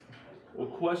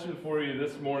question for you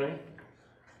this morning.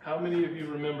 How many of you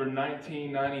remember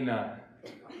 1999?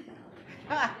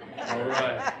 All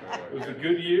right. It was a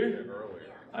good year.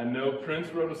 I know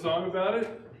Prince wrote a song about it.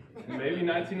 Maybe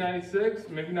 1996,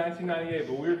 maybe 1998,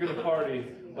 but we were going to party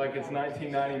like it's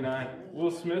 1999. Will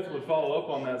Smith would follow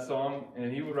up on that song,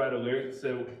 and he would write a lyric that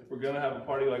said, "We're going to have a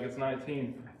party like it's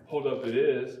 19. Hold up, it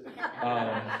is."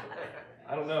 I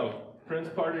don't know. Prince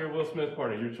party or Will Smith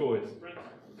party? Your choice.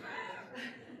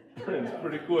 Prince,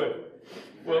 pretty quick.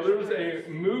 Well, there was a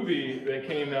movie that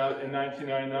came out in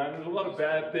 1999. There's a lot of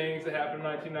bad things that happened in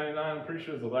 1999. I'm pretty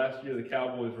sure it was the last year the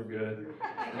Cowboys were good.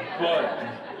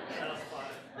 But,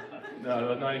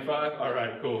 no, 95? All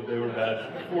right, cool. They were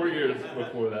bad 4 years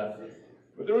before that.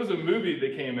 But there was a movie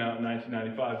that came out in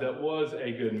 1995 that was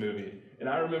a good movie. And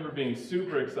I remember being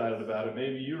super excited about it.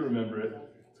 Maybe you remember it.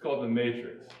 It's called The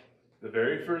Matrix. The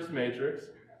very first Matrix.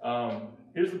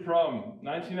 Here's the problem.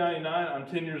 1999, I'm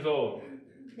 10 years old.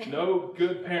 No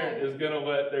good parent is going to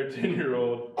let their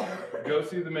 10-year-old go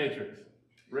see The Matrix.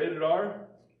 Rated R?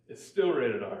 It's still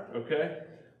rated R, okay?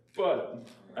 But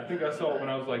I think I saw it when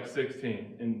I was like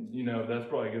 16. And, you know, that's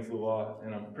probably against the law.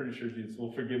 And I'm pretty sure Jesus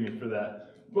will forgive me for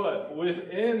that. But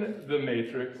within The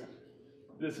Matrix,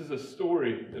 this is a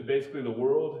story that basically the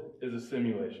world is a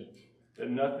simulation. That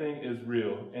nothing is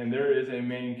real. And there is a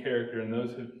main character. And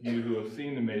those of you who have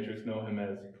seen The Matrix know him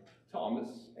as Thomas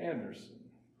Anderson.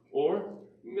 Or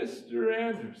Mr.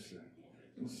 Anderson.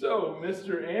 And so,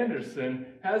 Mr. Anderson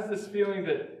has this feeling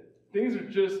that things are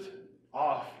just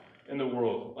off in the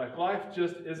world. Like life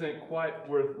just isn't quite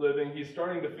worth living. He's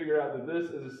starting to figure out that this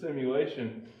is a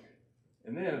simulation.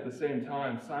 And then at the same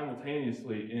time,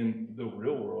 simultaneously in the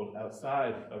real world,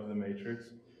 outside of the Matrix,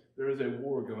 there is a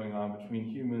war going on between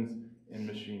humans and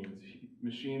machines.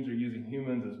 Machines are using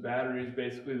humans as batteries,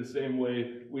 basically the same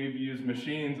way we've used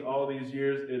machines all these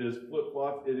years. It is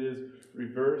flip-flopped, it is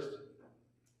reversed.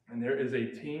 And there is a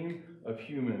team of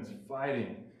humans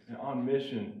fighting and on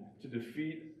mission to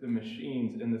defeat the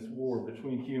machines in this war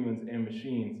between humans and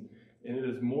machines. And it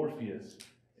is Morpheus,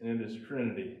 and it is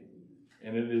Trinity,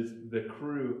 and it is the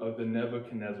crew of the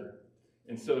Nebuchadnezzar.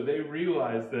 And so they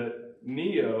realize that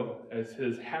Neo, as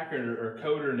his hacker or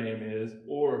coder name is,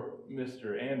 or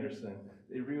Mr. Anderson,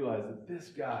 they realize that this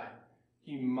guy,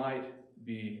 he might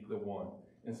be the one.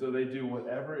 And so they do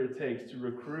whatever it takes to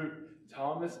recruit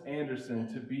Thomas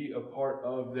Anderson to be a part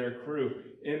of their crew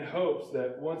in hopes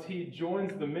that once he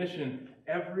joins the mission,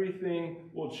 everything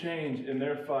will change in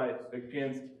their fight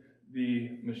against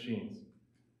the machines.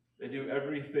 They do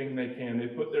everything they can. They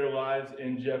put their lives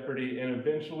in jeopardy, and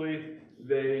eventually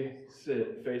they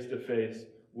sit face to face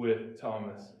with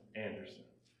Thomas Anderson.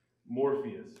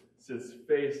 Morpheus sits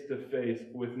face to face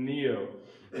with Neo.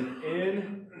 And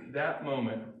in that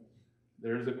moment,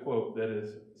 there's a quote that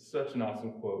is such an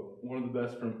awesome quote, one of the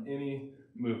best from any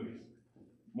movies.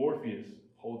 Morpheus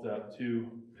holds out two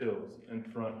pills in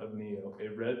front of Neo, a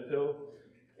red pill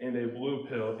and a blue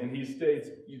pill. And he states,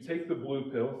 you take the blue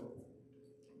pill,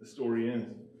 the story ends.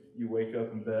 You wake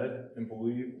up in bed and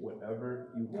believe whatever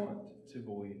you want to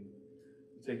believe.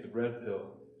 You take the red pill,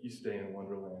 you stay in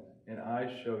Wonderland. And I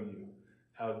show you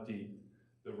how deep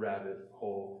the rabbit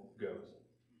hole goes.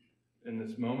 In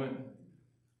this moment,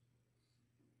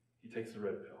 he takes the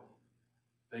red pill.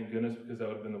 Thank goodness, because that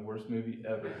would have been the worst movie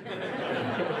ever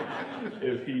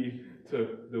if he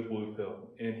took the blue pill.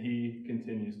 And he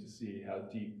continues to see how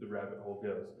deep the rabbit hole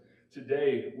goes.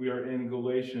 Today, we are in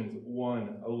Galatians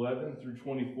 1:11 through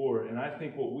 24. And I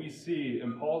think what we see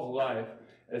in Paul's life,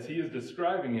 as he is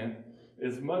describing it,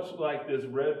 is much like this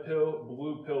red pill,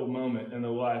 blue pill moment in the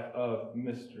life of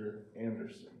Mr.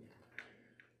 Anderson.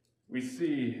 We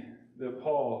see that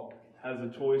Paul has a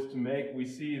choice to make. We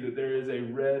see that there is a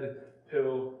red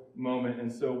pill moment.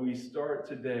 And so we start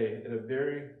today at a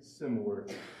very similar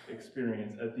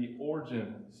experience, at the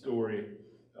origin story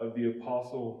of the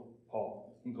Apostle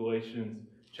Paul in Galatians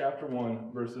chapter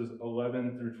 1, verses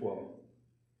 11 through 12.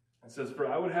 It says, "For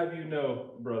I would have you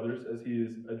know, brothers," as he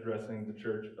is addressing the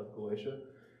church of Galatia,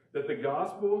 "that the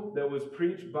gospel that was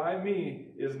preached by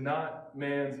me is not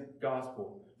man's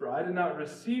gospel. For I did not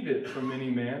receive it from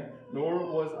any man, nor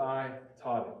was I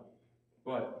taught it.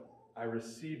 But I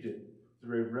received it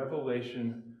through a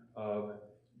revelation of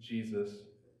Jesus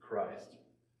Christ."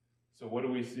 So what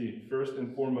do we see? First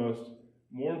and foremost,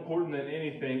 more important than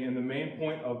anything, and the main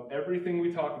point of everything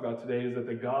we talk about today, is that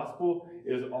the gospel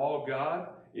is all God.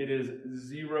 It is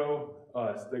zero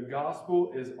us. The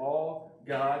gospel is all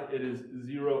God. It is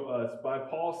zero us. By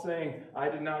Paul saying, "I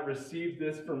did not receive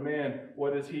this from man,"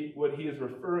 what he is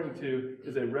referring to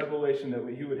is a revelation that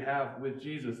he would have with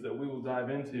Jesus that we will dive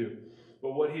into.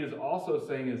 But what he is also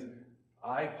saying is,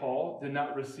 I, Paul, did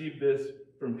not receive this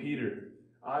from Peter.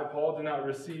 I, Paul, did not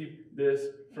receive this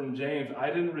from James. I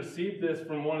didn't receive this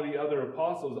from one of the other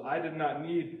apostles. I did not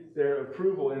need their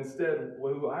approval. Instead,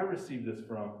 who I received this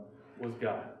from was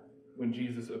God when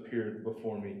Jesus appeared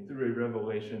before me through a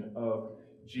revelation of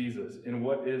Jesus. And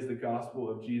what is the gospel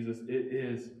of Jesus? It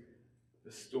is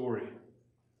the story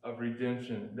of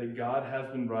redemption that God has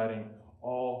been writing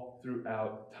all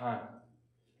throughout time.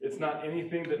 It's not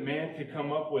anything that man could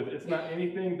come up with. It's not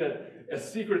anything that a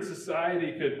secret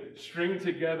society could string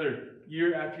together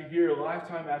year after year,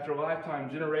 lifetime after lifetime,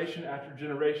 generation after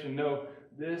generation. No,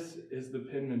 this is the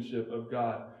penmanship of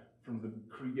God from the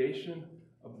creation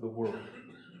of the world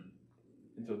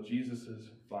until Jesus'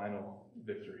 final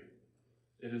victory.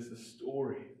 It is the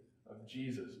story of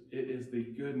Jesus. It is the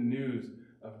good news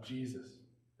of Jesus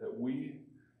that we,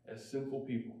 as sinful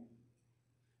people,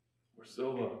 were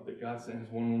so loved that God sent his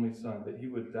one and only Son, that he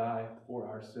would die for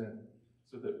our sin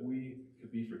so that we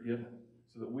could be forgiven,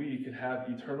 so that we could have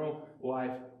eternal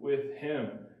life with him.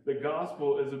 The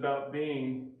gospel is about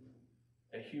being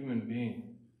a human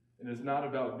being. It is not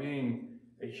about being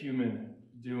a human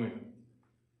doing.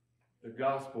 The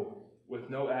gospel, with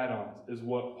no add-ons, is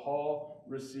what Paul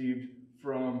received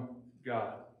from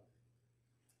God.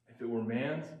 If it were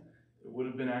man's, it would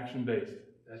have been action-based.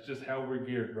 That's just how we're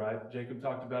geared, right? Jacob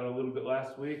talked about it a little bit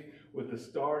last week with the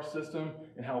star system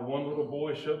and how one little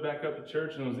boy showed back up to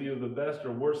church and it was either the best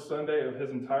or worst Sunday of his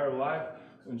entire life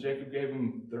when Jacob gave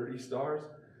him 30 stars.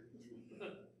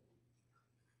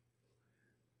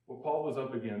 What Paul was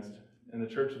up against in the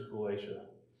church of Galatia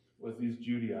was these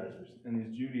Judaizers. And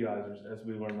these Judaizers, as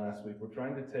we learned last week, were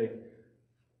trying to take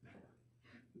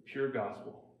the pure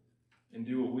gospel and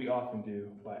do what we often do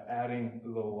by adding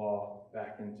the law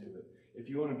back into it. If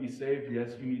you want to be saved,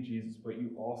 yes, you need Jesus, but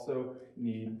you also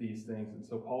need these things. And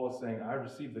so Paul is saying, I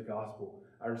received the gospel.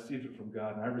 I received it from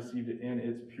God, and I received it in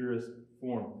its purest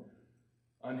form,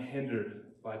 unhindered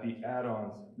by the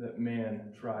add-ons that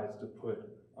man tries to put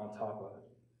on top of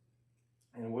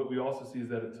it. And what we also see is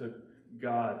that it took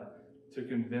God to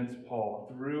convince Paul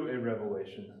through a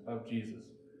revelation of Jesus.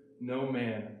 No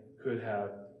man could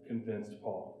have convinced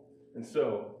Paul. And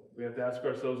so we have to ask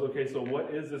ourselves, okay, so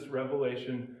what is this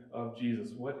revelation of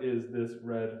Jesus? What is this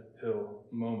red pill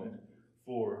moment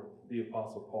for the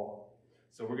Apostle Paul?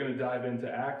 So we're going to dive into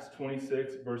Acts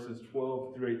 26, verses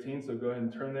 12 through 18. So go ahead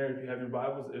and turn there if you have your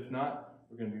Bibles. If not,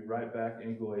 we're going to be right back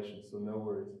in Galatians, so no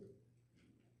worries.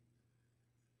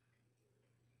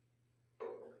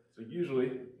 So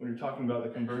usually, when you're talking about the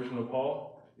conversion of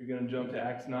Paul, you're going to jump to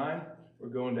Acts 9. We're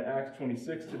going to Acts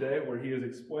 26 today, where he is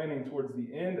explaining towards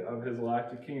the end of his life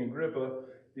to King Agrippa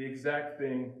the exact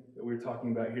thing that we're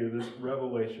talking about here, this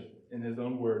revelation, in his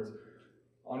own words.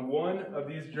 On one of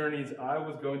these journeys, I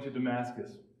was going to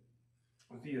Damascus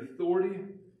with the authority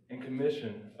and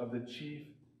commission of the chief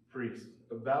priest.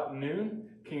 About noon,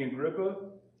 King Agrippa,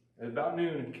 as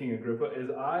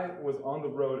I was on the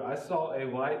road, I saw a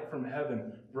light from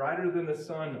heaven, brighter than the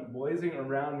sun, blazing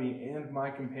around me and my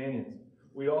companions.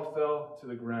 We all fell to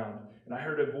the ground, and I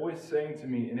heard a voice saying to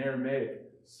me in Aramaic,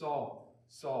 Saul,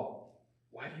 Saul,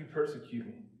 why do you persecute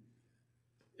me?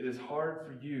 It is hard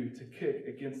for you to kick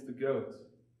against the goads.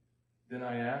 Then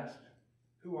I asked,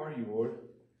 Who are you, Lord?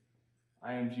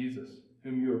 I am Jesus,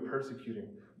 whom you are persecuting,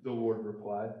 the Lord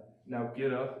replied. Now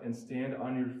get up and stand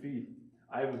on your feet.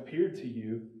 I have appeared to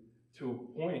you to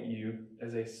appoint you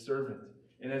as a servant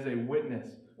and as a witness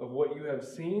of what you have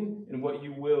seen and what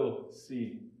you will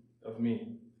see of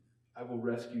me. I will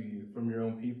rescue you from your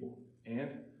own people and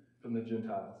from the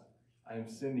Gentiles. I am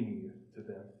sending you to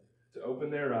them to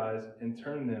open their eyes and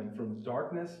turn them from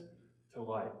darkness to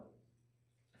light,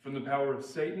 from the power of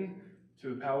Satan to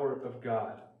the power of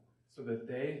God, so that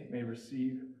they may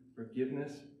receive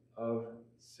forgiveness of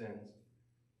sins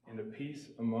and a peace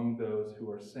among those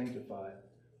who are sanctified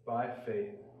by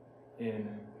faith in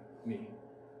me.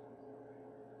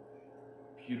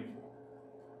 Beautiful.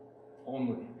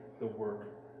 Only the work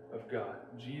of God.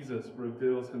 Jesus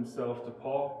reveals himself to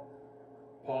Paul.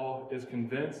 Paul is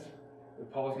convinced.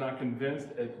 If Paul is not convinced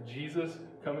at Jesus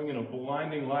coming in a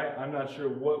blinding light, I'm not sure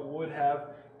what would have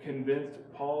convinced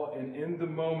Paul. And in the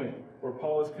moment where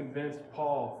Paul is convinced,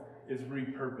 Paul is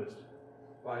repurposed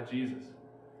by Jesus.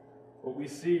 What we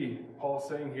see Paul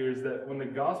saying here is that when the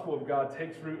gospel of God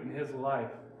takes root in his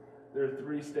life, there are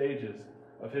 3 stages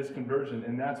of his conversion,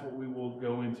 and that's what we will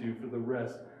go into for the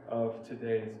rest of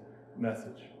today's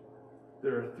message.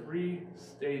 There are 3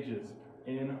 stages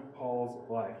in Paul's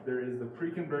life. There is the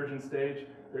pre-conversion stage,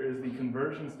 there is the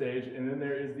conversion stage, and then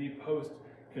there is the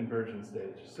post-conversion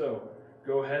stage. So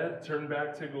go ahead, turn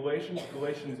back to Galatians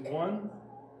 1,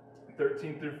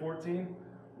 13 through 14,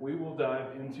 we will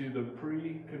dive into the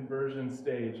pre-conversion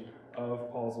stage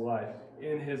of Paul's life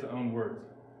in his own words.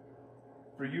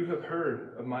 For you have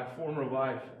heard of my former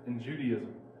life in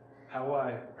Judaism, how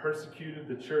I persecuted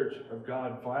the church of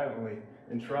God violently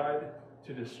and tried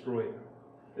to destroy it.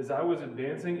 As I was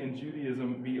advancing in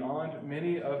Judaism beyond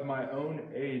many of my own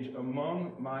age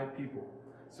among my people,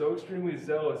 so extremely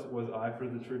zealous was I for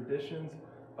the traditions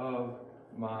of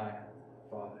my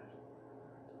fathers.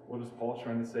 What is Paul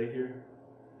trying to say here?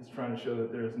 He's trying to show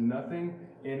that there is nothing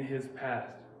in his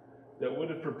past that would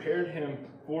have prepared him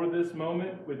for this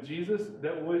moment with Jesus,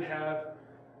 that would have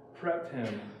prepped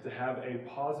him to have a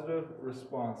positive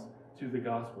response to the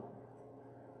gospel.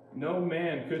 No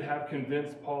man could have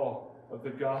convinced Paul of the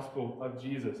gospel of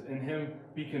Jesus, and him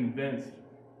be convinced,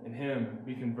 and him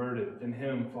be converted, and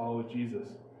him follow Jesus.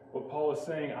 What Paul is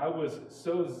saying, I was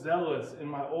so zealous in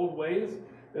my old ways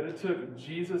that it took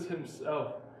Jesus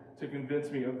himself to convince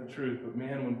me of the truth. But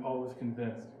man, when Paul was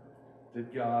convinced,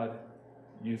 did God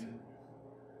use it?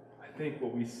 I think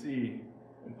what we see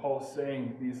in Paul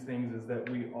saying these things is that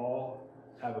we all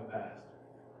have a past.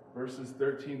 Verses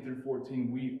 13 through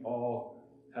 14, we all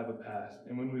have a past.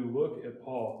 And when we look at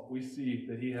Paul, we see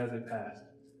that he has a past.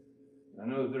 I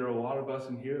know that there are a lot of us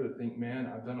in here that think, man,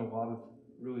 I've done a lot of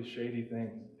really shady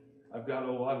things. I've got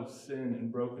a lot of sin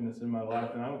and brokenness in my life,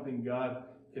 and I don't think God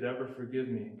could ever forgive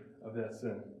me of that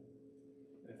sin.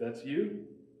 If that's you,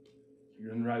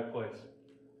 you're in the right place.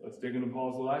 Let's dig into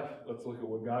Paul's life. Let's look at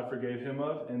what God forgave him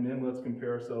of, and then let's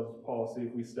compare ourselves to Paul, see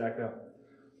if we stack up.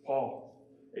 Paul,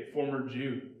 a former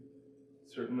Jew.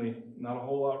 Certainly not a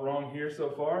whole lot wrong here so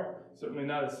far. Certainly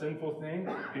not a sinful thing.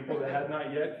 People that had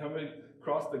not yet come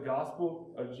across the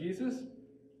gospel of Jesus,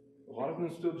 a lot of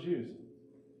them still Jews.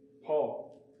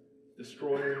 Paul,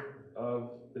 destroyer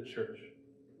of the church.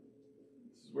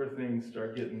 This is where things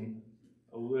start getting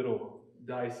a little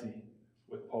dicey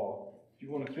with Paul. If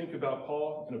you want to think about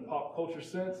Paul in a pop culture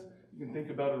sense, you can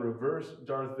think about a reverse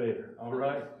Darth Vader, all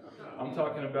right? I'm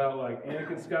talking about like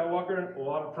Anakin Skywalker, a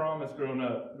lot of promise growing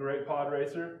up, great pod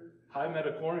racer, high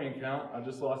metachlorian count, I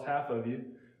just lost half of you,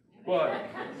 but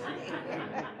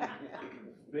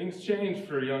things changed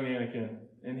for young Anakin,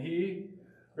 and he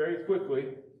very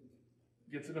quickly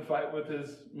gets in a fight with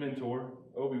his mentor,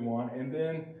 Obi-Wan, and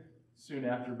then soon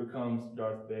after becomes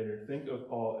Darth Vader. Think of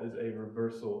Paul as a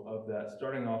reversal of that,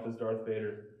 starting off as Darth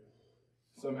Vader,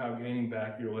 somehow gaining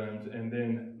back your limbs, and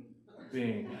then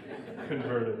being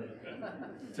converted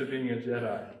to being a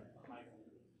Jedi.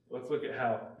 Let's look at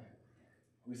how.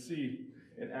 We see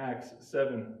in Acts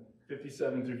 7,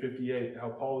 57 through 58, how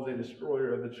Paul is a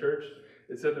destroyer of the church.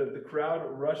 It said that the crowd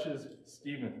rushes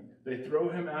Stephen. They throw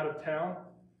him out of town,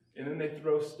 and then they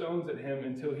throw stones at him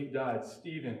until he died.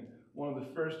 Stephen, one of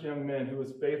the first young men who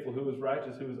was faithful, who was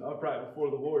righteous, who was upright before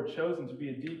the Lord, chosen to be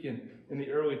a deacon in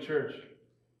the early church,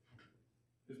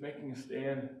 who's making a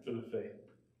stand for the faith.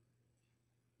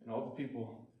 And all the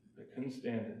people that couldn't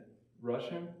stand it rush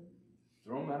him,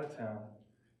 throw him out of town,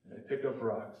 and they pick up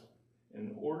rocks.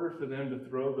 And in order for them to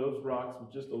throw those rocks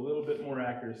with just a little bit more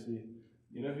accuracy,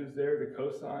 you know who's there to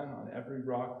co-sign on every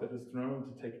rock that is thrown,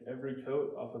 to take every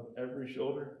coat off of every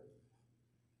shoulder?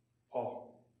 Paul.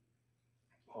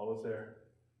 Paul is there.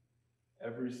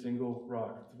 Every single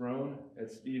rock thrown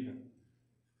at Stephen,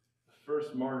 the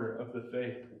first martyr of the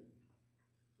faith,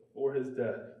 before his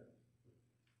death,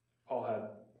 Paul had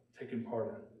taken part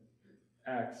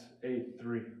in. Acts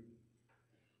 8:3. You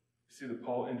see that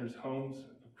Paul enters homes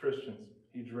of Christians.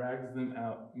 He drags them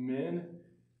out, men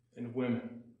and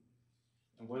women.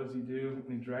 And what does he do?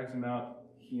 When he drags them out,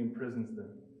 he imprisons them.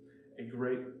 A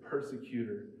great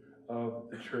persecutor of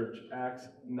the church. Acts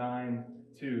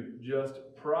 9:2. Just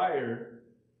prior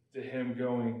to him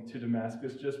going to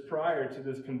Damascus, just prior to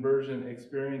this conversion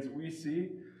experience, we see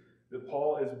that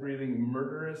Paul is breathing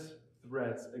murderous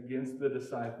threats against the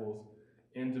disciples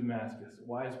in Damascus.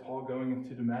 Why is Paul going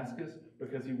into Damascus?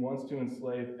 Because he wants to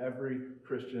enslave every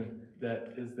Christian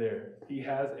that is there. He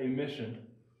has a mission,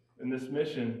 and this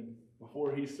mission,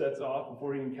 before he sets off,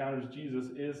 before he encounters Jesus,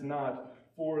 is not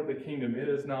for the kingdom. It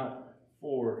is not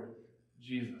for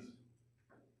Jesus.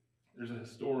 There's a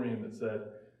historian that said,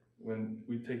 when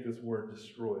we take this word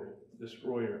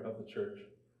destroyer of the church,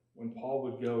 when Paul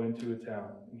would go into a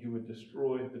town and he would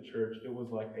destroy the church, it was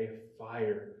like a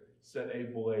fire set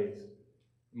ablaze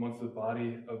amongst the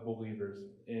body of believers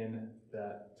in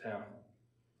that town.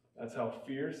 That's how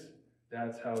fierce,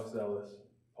 that's how zealous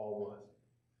Paul was.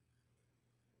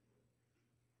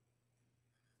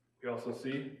 We also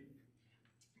see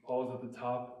Paul is at the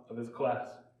top of his class.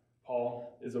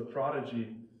 Paul is a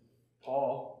prodigy.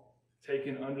 Paul,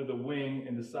 taken under the wing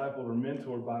and discipled or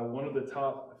mentored by one of the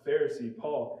top Pharisee,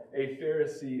 Paul, a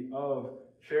Pharisee of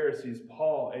Pharisees,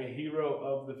 Paul, a hero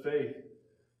of the faith.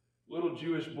 Little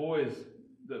Jewish boys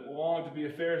that longed to be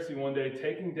a Pharisee one day,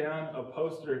 taking down a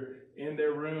poster in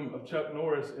their room of Chuck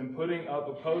Norris and putting up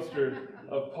a poster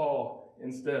of Paul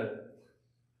instead.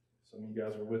 Some of you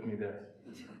guys were with me there.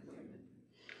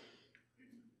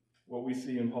 What we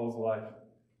see in Paul's life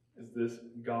is this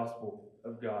gospel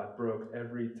of God broke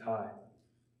every tie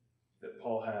that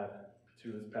Paul had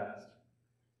to his past.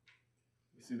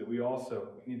 We see that we also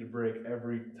need to break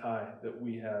every tie that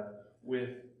we have with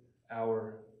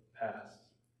our past.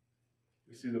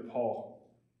 We see that Paul,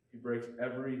 he breaks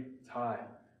every tie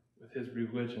with his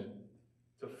religion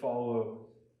to follow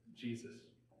Jesus.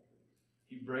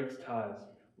 He breaks ties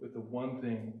with the one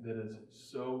thing that is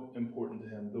so important to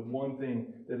him, the one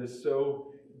thing that is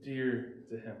so dear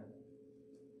to him.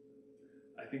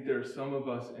 I think there are some of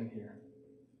us in here.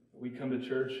 We come to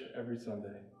church every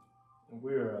Sunday, and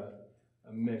we're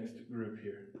a mixed group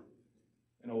here.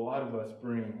 And a lot of us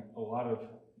bring a lot of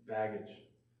baggage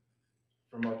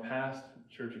from our past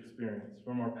church experience,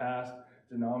 from our past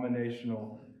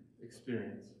denominational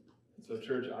experience. And so,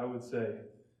 church, I would say,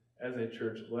 as a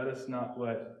church, let us not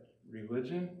let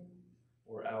religion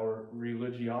or our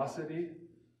religiosity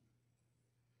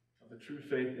of a true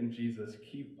faith in Jesus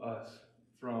keep us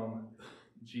from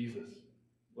Jesus.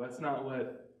 Let's not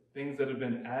let things that have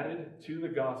been added to the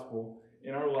gospel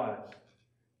in our lives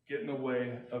get in the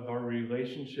way of our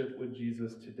relationship with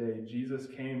Jesus today. Jesus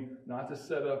came not to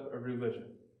set up a religion.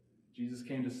 Jesus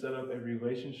came to set up a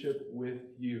relationship with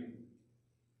you.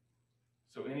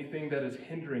 So anything that is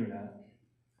hindering that,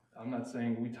 I'm not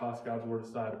saying we toss God's word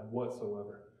aside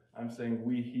whatsoever. I'm saying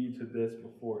we heed to this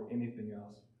before anything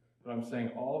else. But I'm saying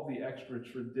all of the extra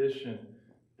tradition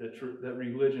that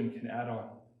religion can add on,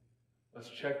 let's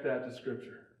check that to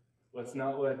Scripture. Let's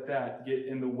not let that get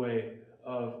in the way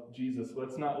of Jesus.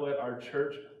 Let's not let our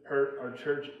church hurt, our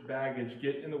church baggage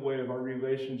get in the way of our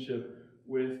relationship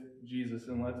with Jesus.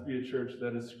 And let's be a church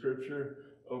that is Scripture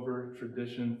over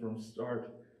tradition from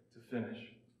start to finish.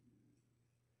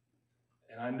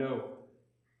 And I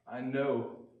know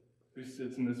who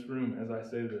sits in this room as I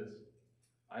say this.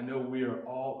 I know we are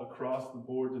all across the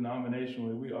board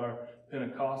denominationally. We are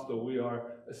Pentecostal. We are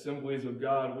Assemblies of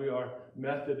God. We are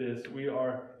Methodist. We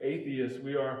are atheists.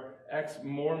 We are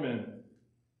ex-Mormon.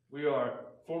 We are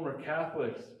former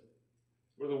Catholics.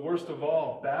 We're the worst of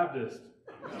all, Baptist.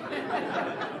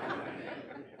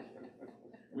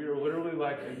 We are literally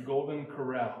like a golden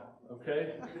corral,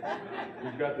 okay?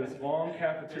 We've got this long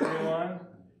cafeteria line.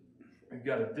 We've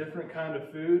got a different kind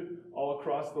of food all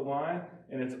across the line,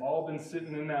 and it's all been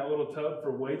sitting in that little tub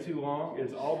for way too long.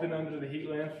 It's all been under the heat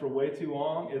lamps for way too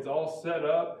long. It's all set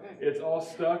up. It's all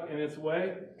stuck in its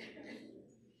way.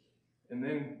 And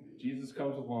then Jesus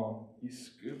comes along. He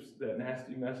scoops that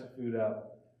nasty mess of food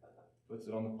out, puts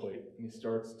it on the plate, and he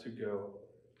starts to go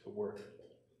to work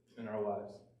in our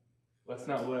lives. Let's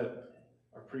not let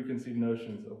our preconceived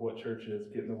notions of what church is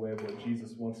get in the way of what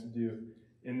Jesus wants to do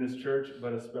in this church,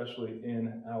 but especially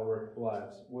in our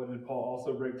lives. What did Paul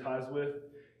also break ties with?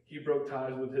 He broke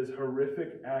ties with his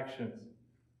horrific actions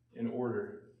in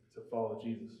order to follow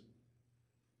Jesus.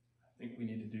 I think we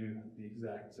need to do the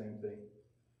exact same thing.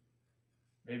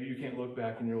 Maybe you can't look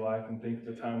back in your life and think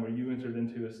of a time where you entered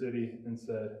into a city and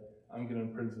said, I'm going to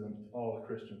imprison all the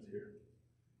Christians here.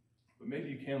 But maybe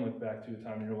you can look back to a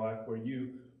time in your life where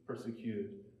you persecuted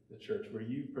the church, where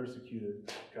you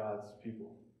persecuted God's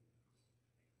people.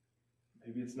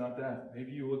 Maybe it's not that.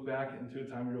 Maybe you look back into a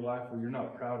time in your life where you're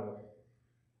not proud of,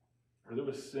 where there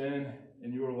was sin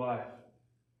in your life,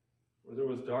 where there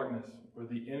was darkness, where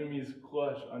the enemy's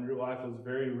clutch on your life was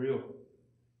very real.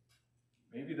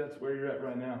 Maybe that's where you're at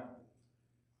right now.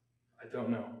 I don't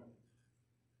know.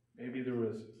 Maybe there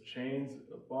was chains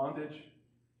of bondage,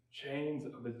 chains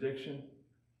of addiction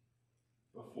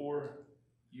before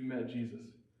you met Jesus,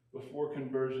 before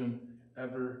conversion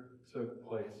ever took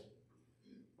place.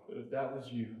 But if that was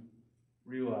you,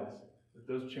 realize that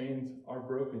those chains are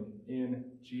broken in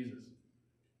Jesus.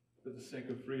 For the sake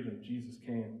of freedom, Jesus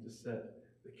came to set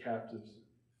the captives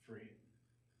free.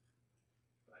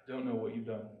 I don't know what you've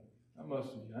done. Not most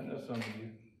of you. I know some of you.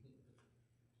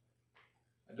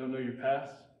 I don't know your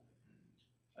past.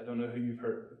 I don't know who you've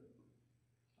hurt.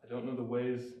 I don't know the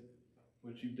ways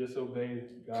which you've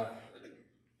disobeyed God.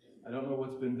 I don't know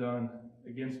what's been done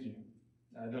against you.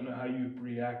 I don't know how you've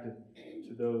reacted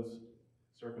to those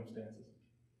circumstances.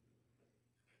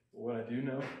 But what I do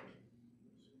know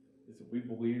is that we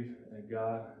believe in a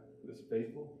God who is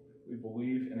faithful. We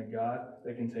believe in a God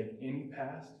that can take any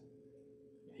past,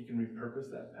 and he can repurpose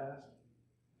that past,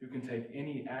 who can take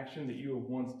any action that you have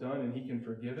once done and he can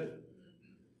forgive it.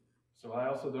 So I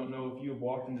also don't know if you have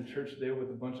walked into church today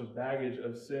with a bunch of baggage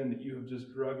of sin that you have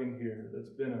just drug in here that's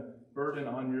been a burden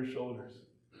on your shoulders.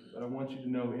 But I want you to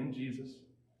know in Jesus,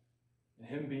 and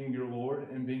him being your Lord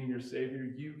and being your Savior,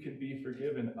 you can be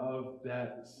forgiven of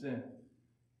that sin.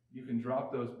 You can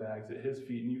drop those bags at his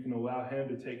feet and you can allow him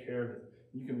to take care of it.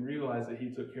 You can realize that he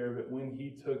took care of it when he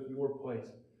took your place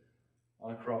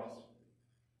on a cross.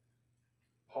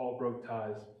 Paul broke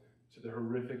ties to the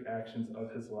horrific actions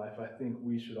of his life. I think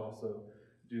we should also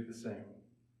do the same.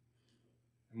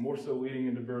 And more so leading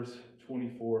into verse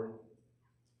 24,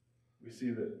 we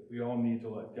see that we all need to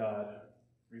let God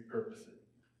repurpose it.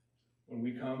 When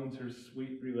we come into a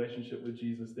sweet relationship with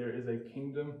Jesus, there is a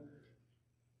kingdom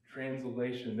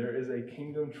translation. There is a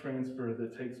kingdom transfer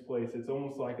that takes place. It's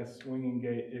almost like a swinging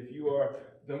gate. If you are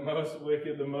the most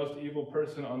wicked, the most evil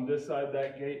person on this side,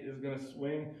 that gate is going to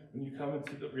swing when you come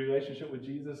into the relationship with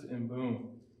Jesus, and boom,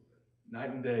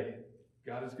 night and day.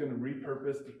 God is going to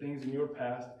repurpose the things in your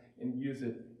past and use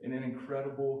it in an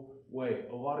incredible way.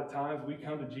 A lot of times we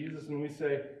come to Jesus and we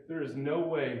say, there is no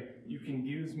way you can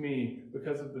use me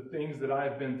because of the things that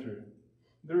I've been through.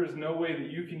 There is no way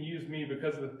that you can use me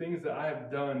because of the things that I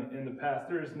have done in the past.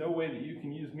 There is no way that you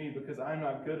can use me because I'm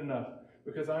not good enough,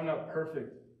 because I'm not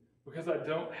perfect, because I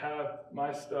don't have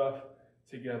my stuff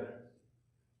together.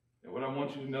 And what I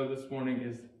want you to know this morning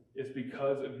is it's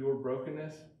because of your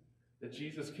brokenness that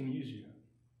Jesus can use you.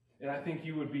 And I think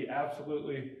you would be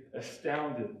absolutely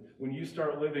astounded when you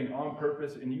start living on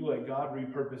purpose and you let God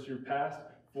repurpose your past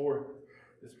for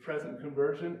this present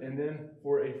conversion and then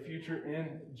for a future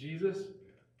in Jesus,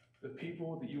 the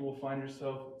people that you will find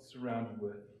yourself surrounded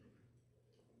with.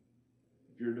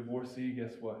 If you're a divorcee,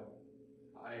 guess what?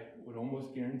 I would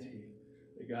almost guarantee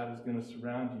that God is going to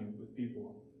surround you with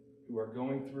people who are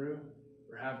going through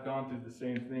or have gone through the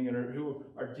same thing and who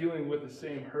are dealing with the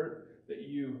same hurt that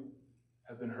you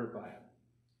have been hurt by.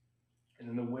 And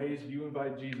in the ways you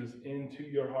invite Jesus into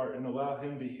your heart and allow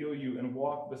him to heal you and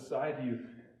walk beside you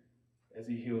as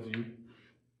he heals you,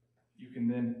 you can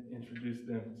then introduce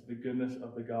them to the goodness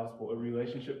of the gospel, a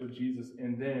relationship with Jesus,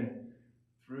 and then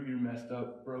through your messed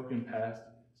up, broken past,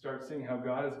 start seeing how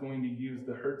God is going to use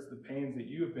the hurts, the pains that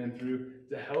you have been through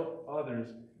to help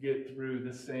others get through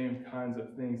the same kinds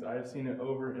of things. I have seen it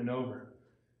over and over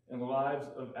in the lives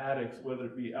of addicts, whether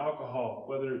it be alcohol,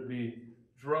 whether it be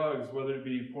drugs, whether it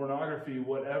be pornography,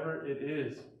 whatever it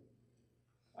is.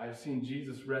 I've seen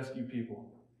Jesus rescue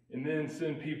people and then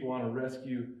send people on a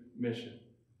rescue mission.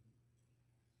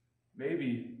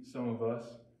 Maybe some of us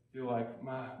feel like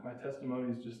my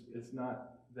testimony is just, it's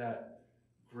not that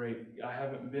great. I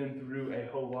haven't been through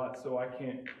a whole lot, so I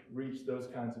can't reach those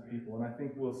kinds of people. And I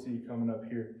think we'll see coming up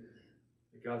here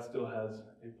that God still has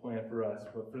a plan for us.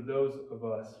 But for those of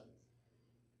us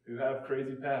who have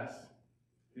crazy pasts,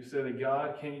 who say that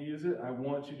God can't use it, I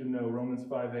want you to know Romans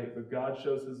 5:8, but God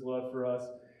shows his love for us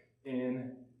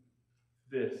in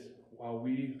this: while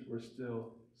we were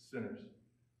still sinners,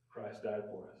 Christ died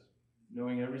for us.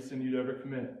 Knowing every sin you'd ever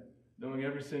commit, knowing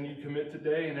every sin you'd commit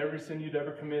today and every sin you'd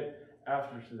ever commit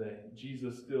after today,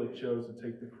 Jesus still chose to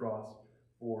take the cross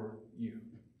for you.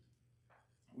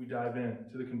 We dive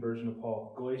into the conversion of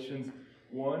Paul. Galatians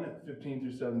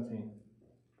 1:15-17.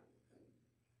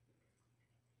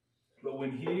 But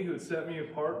when he who had set me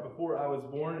apart before I was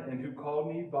born and who called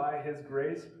me by his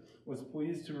grace was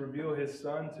pleased to reveal his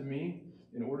Son to me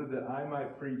in order that I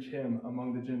might preach him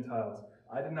among the Gentiles,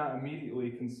 I did not immediately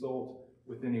consult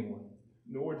with anyone,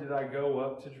 nor did I go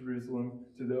up to Jerusalem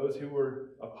to those who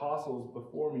were apostles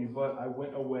before me, but I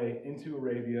went away into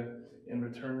Arabia and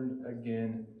returned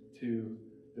again to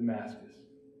Damascus.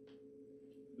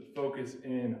 The focus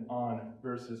in on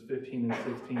verses 15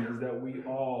 and 16 is that we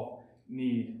all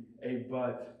need a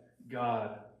but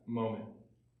God moment.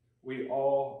 We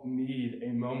all need a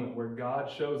moment where God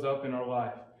shows up in our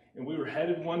life. And we were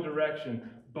headed one direction,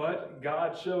 but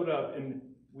God showed up and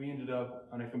we ended up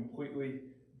on a completely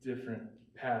different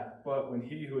path. But when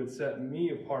he who had set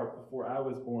me apart before I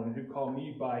was born and who called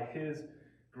me by his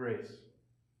grace.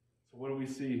 So what do we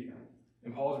see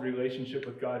in Paul's relationship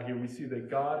with God here? We see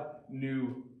that God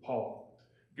knew Paul.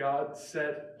 God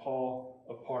set Paul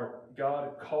apart.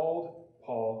 God called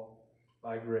Paul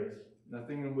by grace.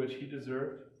 Nothing in which he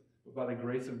deserved, but by the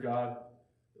grace of God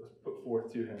that was put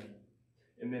forth to him.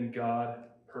 And then God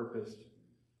purposed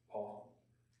Paul.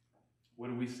 What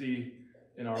do we see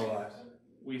in our lives?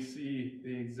 We see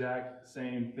the exact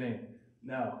same thing.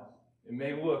 Now, it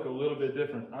may look a little bit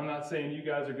different. I'm not saying you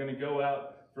guys are going to go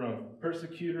out from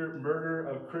persecutor, murderer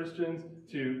of Christians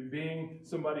to being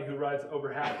somebody who writes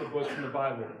over half the books in the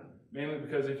Bible. Mainly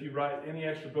because if you write any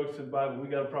extra books to the Bible, we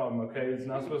got a problem, okay? It's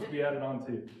not supposed to be added on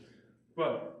to.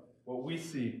 But what we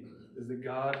see is that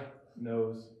God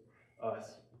knows us.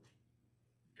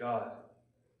 God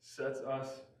sets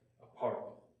us apart.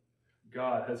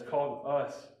 God has called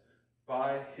us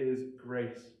by his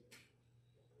grace.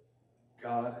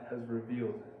 God has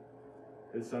revealed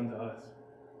his Son to us.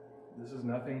 This is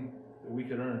nothing that we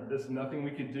could earn. This is nothing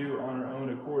we could do on our own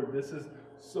accord. This is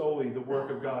solely the work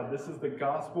of God. This is the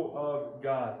gospel of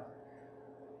God.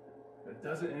 It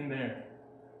doesn't end there.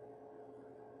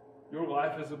 Your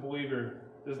life as a believer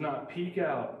does not peak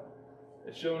out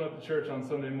at showing up to church on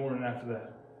Sunday morning after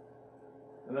that.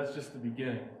 And that's just the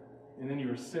beginning. And then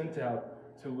you are sent out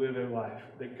to live a life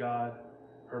that God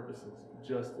purposes,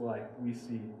 just like we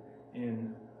see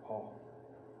in Paul.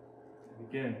 And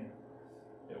again,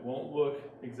 it won't look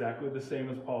exactly the same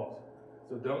as Paul's.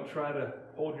 So don't try to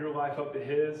hold your life up to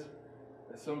his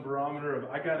as some barometer of,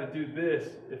 I got to do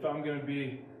this if I'm going to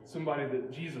be somebody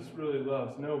that Jesus really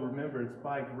loves. No, remember, it's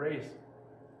by grace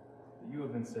that you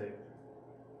have been saved.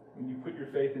 When you put your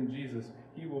faith in Jesus,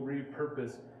 he will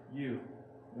repurpose you.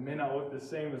 It may not look the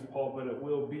same as Paul, but it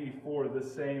will be for the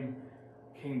same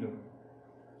kingdom.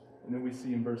 And then we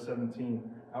see in verse 17,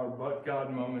 our but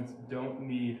God moments don't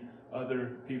need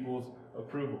other people's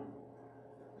approval.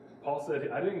 Paul said,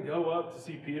 I didn't go up to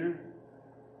see Peter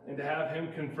and to have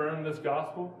him confirm this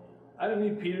gospel. I didn't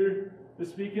need Peter to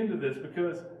speak into this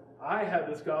because I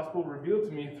had this gospel revealed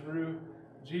to me through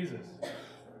Jesus.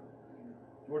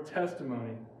 Your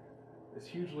testimony is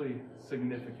hugely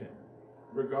significant,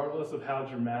 regardless of how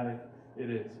dramatic it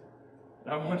is.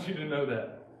 And I want you to know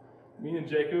that. Me and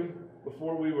Jacob,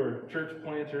 before we were church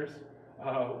planters,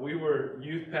 we were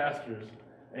youth pastors.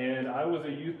 And I was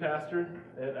a youth pastor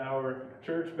at our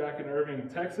church back in Irving,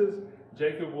 Texas.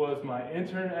 Jacob was my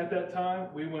intern at that time.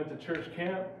 We went to church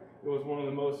camp. It was one of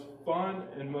the most fun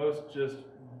and most just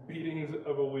beatings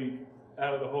of a week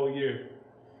out of the whole year.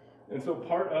 And so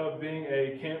part of being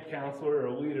a camp counselor or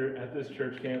a leader at this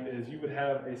church camp is you would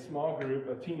have a small group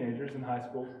of teenagers in high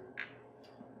school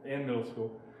and middle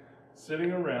school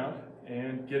sitting around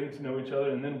and getting to know each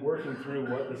other and then working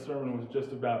through what the sermon was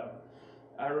just about.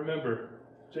 I remember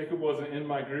Jacob wasn't in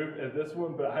my group at this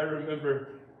one, but I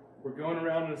remember we're going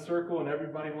around in a circle and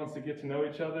everybody wants to get to know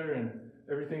each other and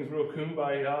everything's real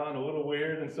kumbaya and a little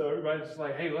weird. And so everybody's just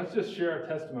like, hey, let's just share our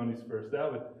testimonies first. That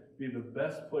would be the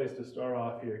best place to start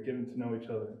off here, getting to know each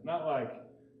other. Not like,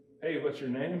 hey, what's your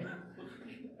name?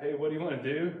 Hey, what do you want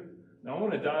to do? Now I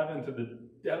want to dive into the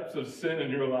depths of sin in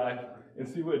your life and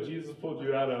see what Jesus pulled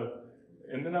you out of.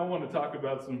 And then I want to talk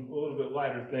about some a little bit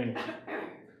lighter things.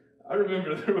 I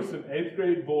remember there was an 8th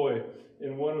grade boy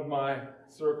in one of my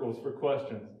circles for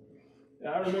questions. And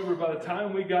I remember by the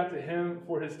time we got to him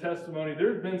for his testimony,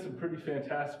 there had been some pretty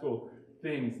fantastical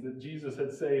things that Jesus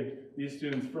had saved these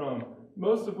students from,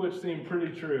 most of which seemed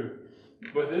pretty true.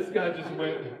 But this guy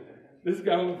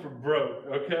went for broke,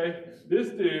 okay? This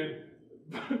dude,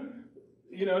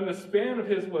 in the span of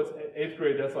his, 8th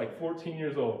grade, that's like 14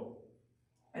 years old.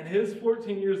 And his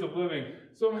 14 years of living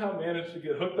somehow managed to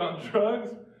get hooked on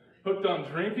drugs, hooked on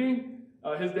drinking.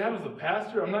 His dad was a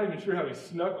pastor. I'm not even sure how he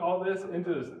snuck all this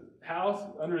into his house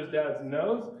under his dad's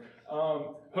nose.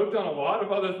 Hooked on a lot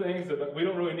of other things that we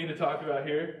don't really need to talk about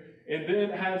here. And then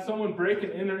had someone break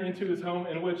and enter into his home,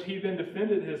 in which he then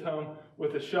defended his home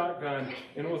with a shotgun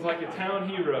and was like a town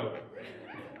hero.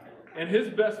 And his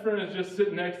best friend is just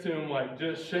sitting next to him, like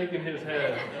just shaking his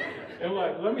head. And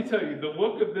let me tell you, the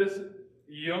look of this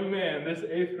young man, this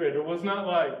 8th grader, was not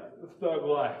like thug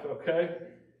life, okay?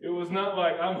 It was not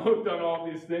like I'm hooked on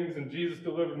all these things and Jesus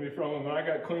delivered me from them and I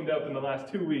got cleaned up in the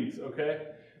last 2 weeks, okay?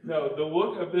 No, the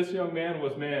look of this young man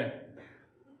was, man,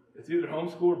 it's either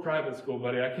homeschool or private school,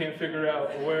 buddy. I can't figure out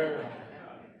where.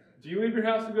 Do you leave your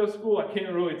house to go to school? I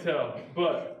can't really tell.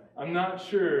 But I'm not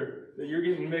sure that you're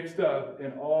getting mixed up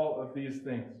in all of these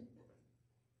things.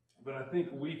 But I think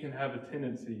we can have a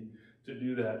tendency to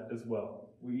do that as well.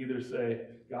 We either say,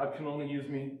 God can only use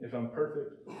me if I'm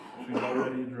perfect, which we've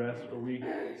already addressed, or we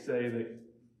say that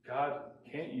God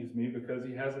can't use me because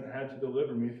he hasn't had to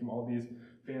deliver me from all these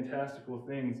fantastical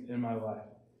things in my life.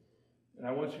 And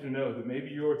I want you to know that maybe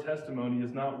your testimony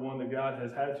is not one that God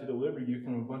has had to deliver you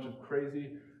from a bunch of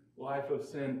crazy life of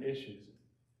sin issues.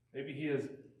 Maybe he has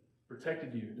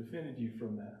protected you, defended you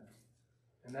from that.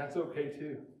 And that's okay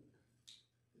too.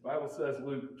 The Bible says,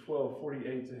 Luke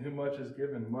 12:48, to whom much is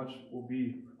given, much will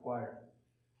be required.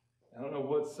 I don't know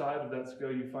what side of that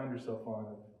scale you find yourself on,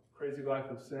 a crazy life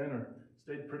of sin, or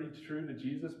stayed pretty true to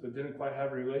Jesus but didn't quite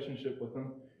have a relationship with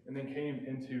him, and then came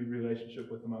into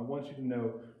relationship with him. I want you to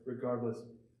know, regardless,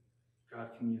 God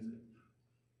can use it.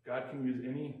 God can use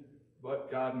any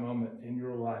but God moment in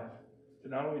your life to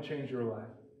not only change your life,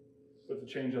 but to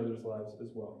change others' lives as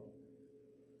well.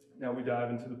 Now we dive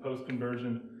into the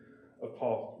post-conversion of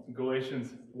Paul.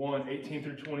 Galatians 1:18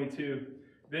 through 22.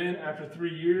 Then after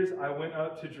 3 years, I went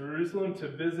up to Jerusalem to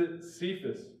visit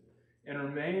Cephas and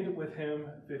remained with him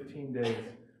 15 days.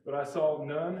 But I saw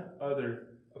none of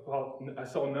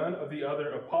the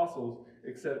other apostles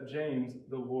except James,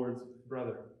 the Lord's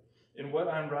brother. In what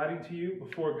I'm writing to you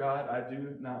before God, I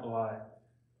do not lie.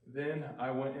 Then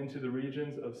I went into the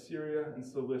regions of Syria and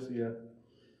Cilicia,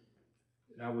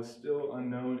 and I was still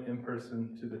unknown in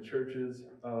person to the churches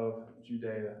of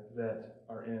Judea that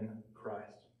are in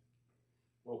Christ.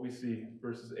 What we see,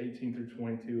 verses 18 through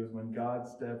 22, is when God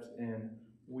steps in,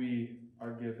 we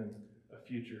are given a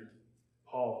future.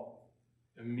 Paul,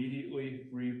 immediately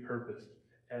repurposed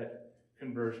at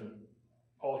conversion.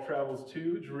 Paul travels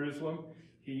to Jerusalem.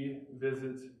 He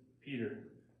visits Peter.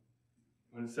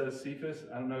 When it says Cephas,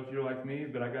 I don't know if you're like me,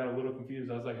 but I got a little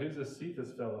confused. I was like, who's this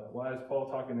Cephas fella? Why is Paul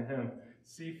talking to him?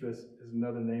 Cephas is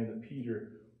another name that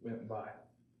Peter went by.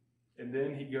 And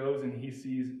then he goes and he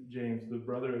sees James, the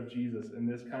brother of Jesus, and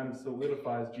this kind of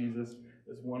solidifies Jesus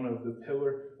as one of the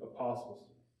pillar apostles.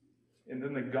 And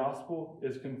then the gospel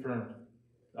is confirmed.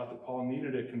 Not that Paul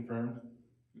needed it confirmed.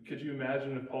 Could you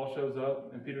imagine if Paul shows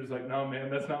up and Peter's like, no, man,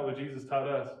 that's not what Jesus taught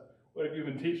us. What have you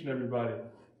been teaching everybody?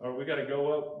 Or we got to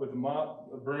go up with a mop,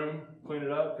 a broom, clean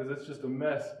it up, because it's just a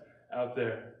mess out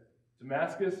there.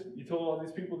 Damascus, you told all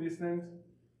these people these things?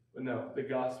 But no, the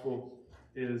gospel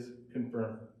is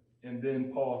confirmed. And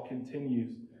then Paul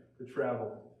continues to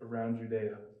travel around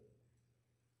Judea.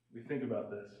 We think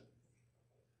about this.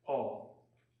 Paul,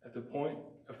 at the point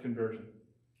of conversion,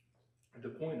 at the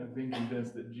point of being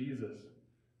convinced that Jesus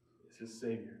is his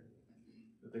Savior,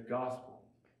 that the gospel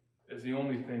is the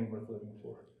only thing worth living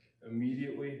for,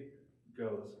 immediately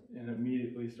goes and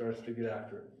immediately starts to get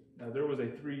after it. Now, there was a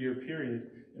 3-year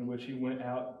period in which he went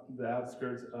out the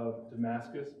outskirts of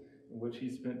Damascus, in which he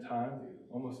spent time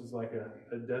almost as like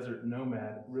a desert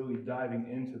nomad, really diving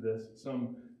into this.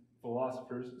 Some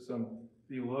philosophers, some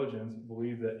theologians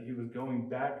believe that he was going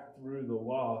back through the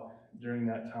law during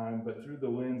that time, but through the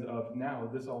lens of now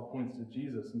this all points to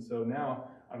Jesus. And so now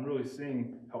I'm really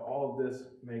seeing how all of this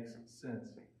makes sense.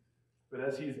 But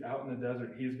as he's out in the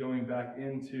desert, he's going back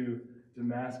into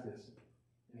Damascus,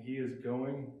 and he is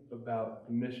going about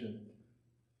the mission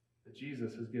that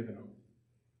Jesus has given him.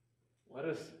 Let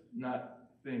us not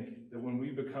think that when we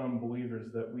become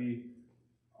believers that we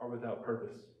are without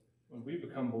purpose. When we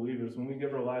become believers, when we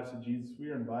give our lives to Jesus, we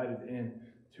are invited in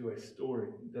to a story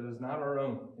that is not our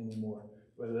own anymore,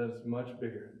 but that is much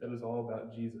bigger, that is all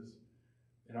about Jesus.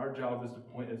 And our job is to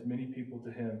point as many people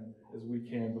to him as we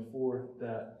can before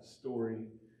that story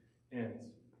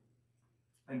ends.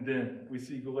 And then we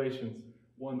see Galatians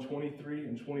 1:23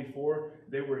 and 24.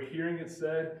 They were hearing it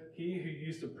said, he who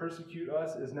used to persecute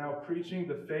us is now preaching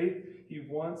the faith he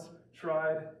once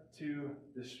tried to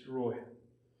destroy.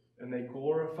 And they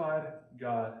glorified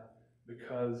God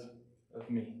because of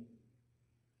me.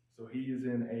 So he is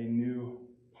in a new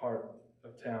part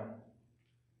of town.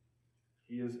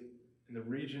 He is in the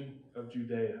region of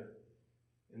Judea.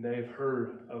 And they have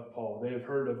heard of Paul. They have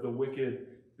heard of the wicked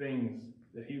things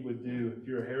that he would do. If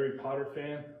you're a Harry Potter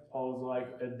fan, Paul is like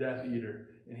a Death Eater.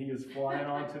 And he is flying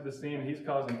onto the scene. He's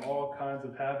causing all kinds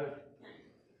of havoc.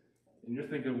 And you're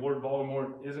thinking Lord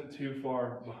Voldemort isn't too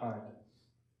far behind.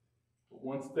 But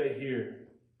once they hear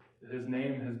that his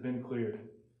name has been cleared,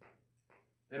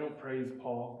 they don't praise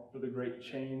Paul for the great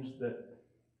change that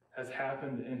has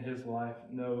happened in his life.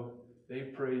 No, they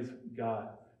praise God,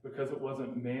 because it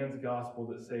wasn't man's gospel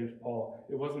that saved Paul.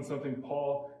 It wasn't something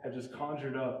Paul had just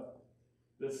conjured up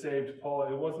that saved Paul.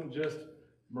 It wasn't just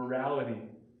morality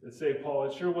that saved Paul.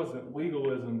 It sure wasn't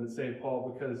legalism that saved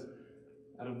Paul, because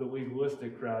out of the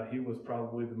legalistic crowd, he was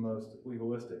probably the most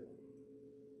legalistic.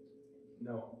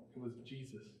 No, it was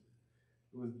Jesus.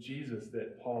 It was Jesus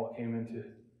that Paul came into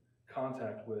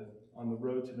contact with on the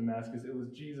road to Damascus. It was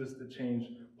Jesus that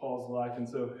changed Paul's life. And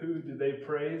so who do they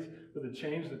praise for the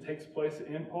change that takes place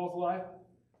in Paul's life?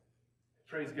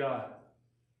 Praise God.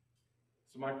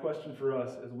 So my question for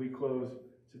us as we close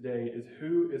today is,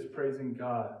 who is praising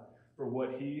God for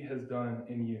what he has done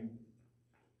in you?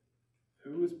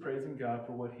 Who is praising God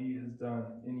for what he has done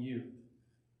in you?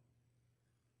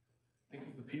 Think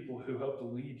of the people who helped to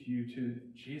lead you to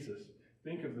Jesus.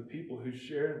 Think of the people who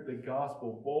shared the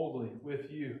gospel boldly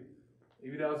with you.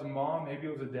 Maybe that was a mom, maybe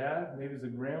it was a dad, maybe it was a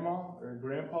grandma or a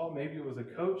grandpa, maybe it was a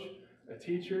coach, a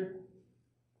teacher,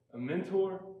 a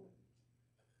mentor,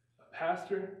 a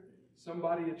pastor,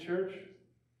 somebody at church.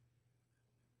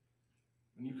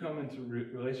 When you come into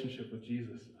relationship with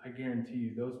Jesus, I guarantee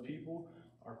you those people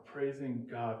are praising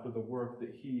God for the work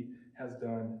that he has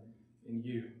done in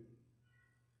you.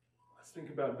 Let's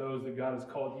think about those that God has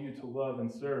called you to love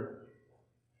and serve.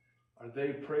 Are they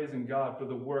praising God for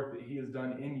the work that he has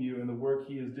done in you and the work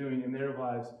he is doing in their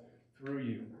lives through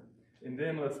you? And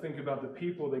then let's think about the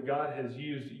people that God has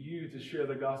used you to share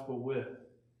the gospel with.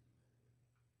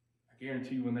 I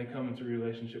guarantee you when they come into a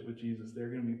relationship with Jesus, they're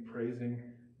going to be praising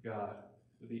God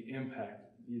for the impact,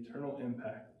 the eternal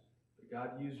impact that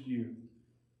God used you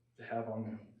to have on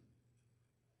them.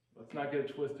 Let's not get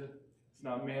it twisted. It's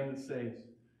not man that saves.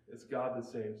 It's God that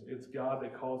saves. It's God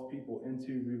that calls people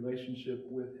into relationship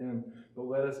with him. But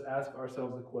let us ask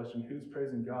ourselves the question, who's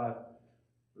praising God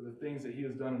for the things that he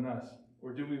has done in us?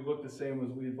 Or do we look the same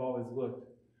as we've always looked?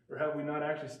 Or have we not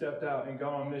actually stepped out and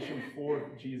gone on mission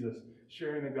for Jesus,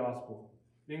 sharing the gospel,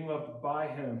 being loved by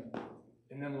him,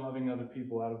 and then loving other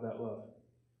people out of that love?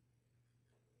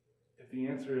 If the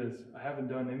answer is, I haven't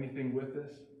done anything with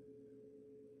this,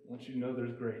 I want you to know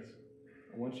there's grace.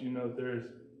 I want you to know there's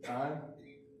time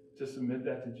to submit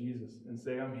that to Jesus and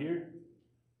say, I'm here.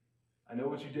 I know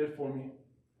what you did for me.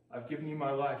 I've given you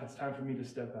my life. It's time for me to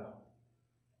step out.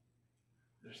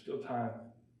 There's still time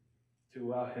to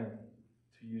allow him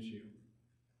to use you.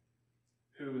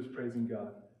 Who is praising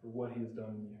God for what he has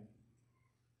done in you?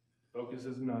 Focus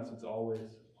isn't us. It's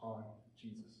always on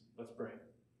Jesus. Let's pray.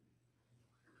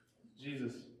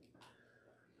 Jesus,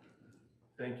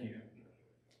 thank you.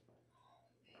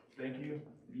 Thank you.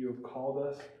 You have called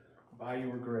us by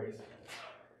your grace.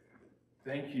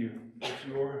 Thank you that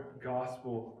your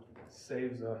gospel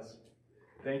saves us.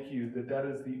 Thank you that that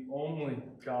is the only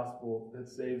gospel that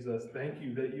saves us. Thank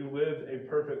you that you lived a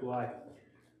perfect life.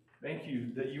 Thank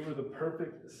you that you were the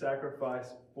perfect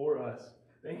sacrifice for us.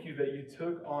 Thank you that you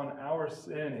took on our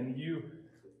sin and you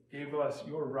gave us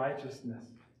your righteousness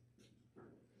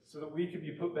so that we could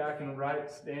be put back in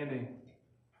right standing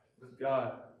with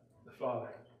God the Father.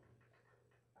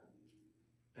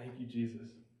 Thank you, Jesus,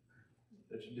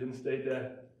 that you didn't stay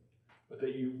dead, but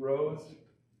that you rose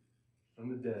from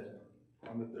the dead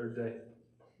on the third day.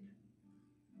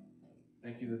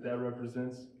 Thank you that that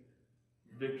represents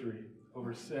victory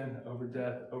over sin, over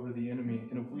death, over the enemy.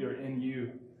 And if we are in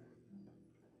you,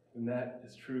 then that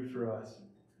is true for us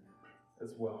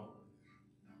as well.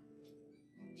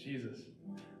 Jesus,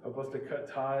 help us to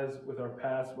cut ties with our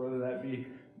past, whether that be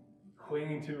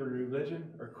clinging to a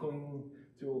religion or clinging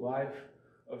to a life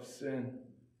of sin.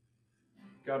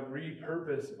 God,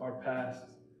 repurpose our past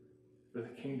for the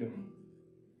kingdom,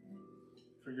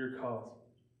 for your cause.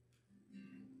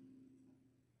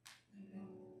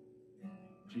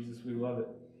 Jesus, we love it.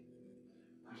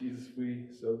 Jesus, we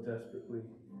so desperately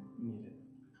need it.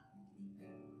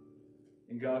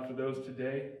 And God, for those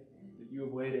today that you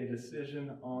have laid a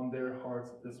decision on their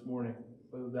hearts this morning,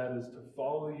 whether that is to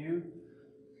follow you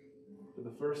for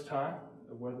the first time,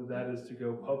 or whether that is to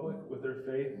go public with their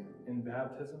faith in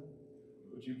baptism,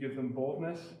 would you give them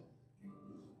boldness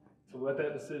to let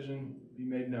that decision be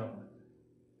made known?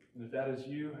 And if that is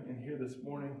you and here this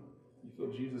morning, you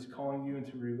feel Jesus calling you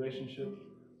into a relationship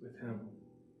with him,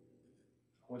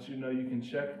 I want you to know you can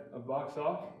check a box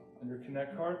off on your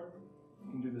Connect card.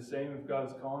 You can do the same if God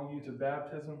is calling you to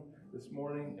baptism this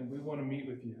morning, and we want to meet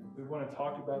with you. We want to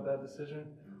talk about that decision.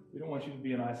 We don't want you to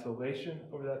be in isolation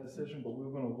over that decision, but we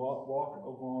want to walk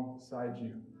alongside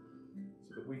you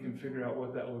so that we can figure out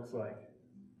what that looks like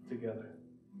together.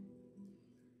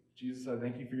 Jesus, I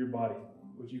thank you for your body.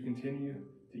 Would you continue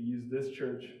to use this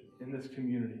church in this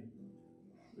community?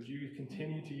 Would you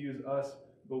continue to use us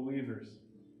believers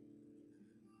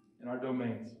in our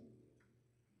domains?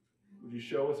 Would you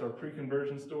show us our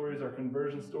pre-conversion stories, our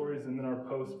conversion stories, and then our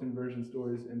post-conversion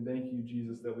stories? And thank you,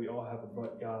 Jesus, that we all have a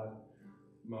but God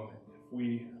moment if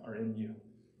we are in you.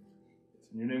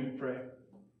 It's in your name we pray.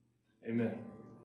 Amen.